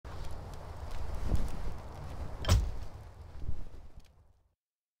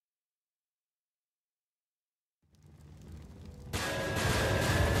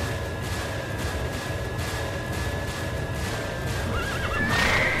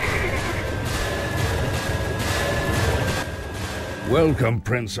Welcome,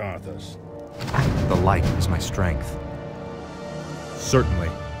 Prince Arthas. The light is my strength. Certainly.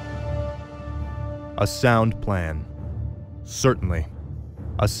 A sound plan. Certainly.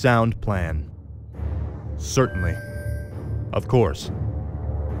 A sound plan. Certainly. Of course.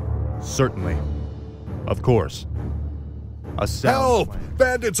 Certainly. Of course. A sound Help! plan.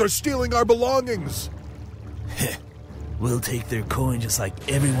 Bandits are stealing our belongings! We'll take their coin just like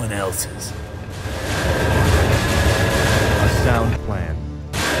everyone else's. A sound plan.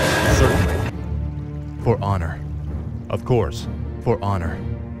 Certainly. For honor. Of course. For honor.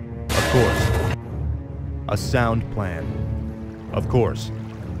 Of course. A sound plan. Of course.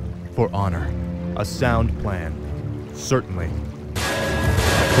 For honor. A sound plan. Certainly. Of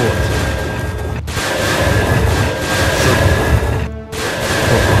course. Certainly.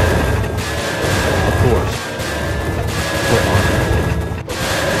 For honor. Of course. For honor.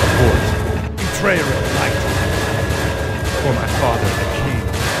 Of course. Betrayer of light. For my father, the king.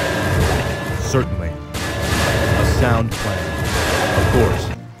 Certainly. A sound plan. Of course.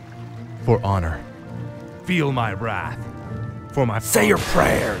 For honor. Feel my wrath. For my Say your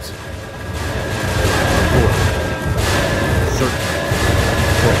prayers! Of course. Certainly.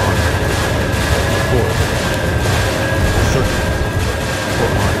 For honor. Of course. Certainly. For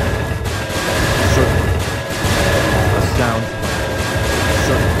honor. Certainly. A sound plan.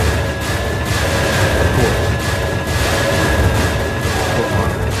 Certainly. Of course. For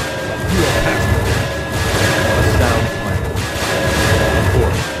honor. You are past A sound plan. Of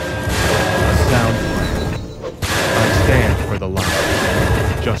course. A sound plan. I stand for the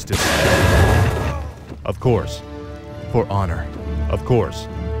light. Justice shall. Of course. For honor. Of course.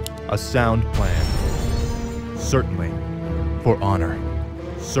 A sound plan. Certainly. For honor.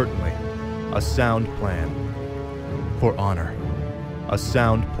 Certainly. A sound plan. For honor. A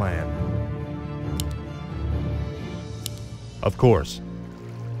sound plan. Of course.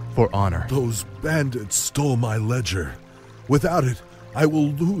 For honor. Those bandits stole my ledger. Without it, I will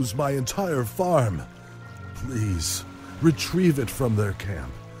lose my entire farm. Please, retrieve it from their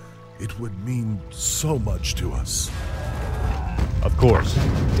camp. It would mean so much to us. Of course.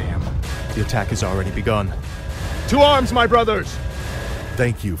 Damn. The attack has already begun. To arms, my brothers!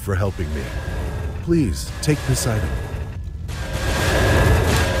 Thank you for helping me. Please, take this item.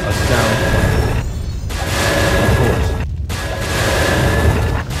 A sound plan. Of course.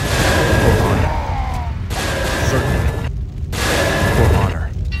 For honor. Certainly. For honor.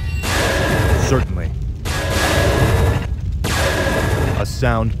 Certainly. A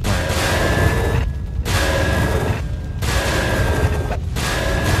sound plan.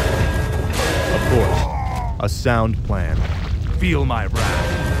 Of course. A sound plan. Feel my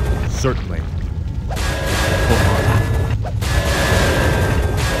wrath. Certainly. For honor.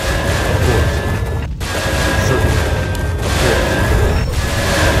 Of course. Certainly. Of course.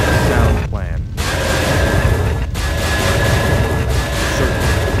 A sound plan.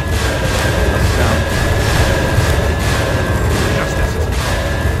 Certainly. A sound plan. Justice is come.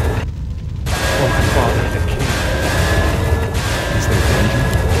 For my father, the king. Is there danger?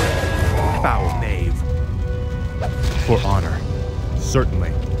 Foul knave. For honor.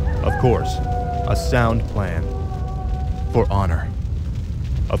 Certainly. Of course. A sound plan. For honor.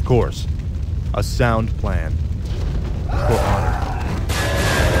 Of course. A sound plan. For honor.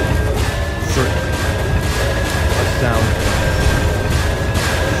 Certainly. A sound plan.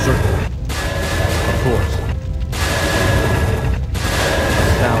 Certainly. Of course. A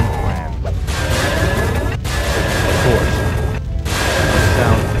sound plan. Of course. A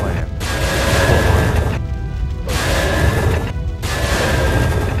sound plan. For honor.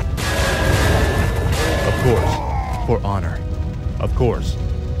 Of course. For honor. Of course.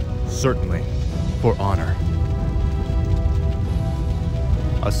 Certainly. For honor.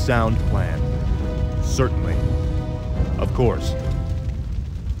 A sound plan. Certainly. Of course.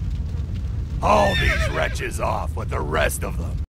 Haul these wretches off with the rest of them.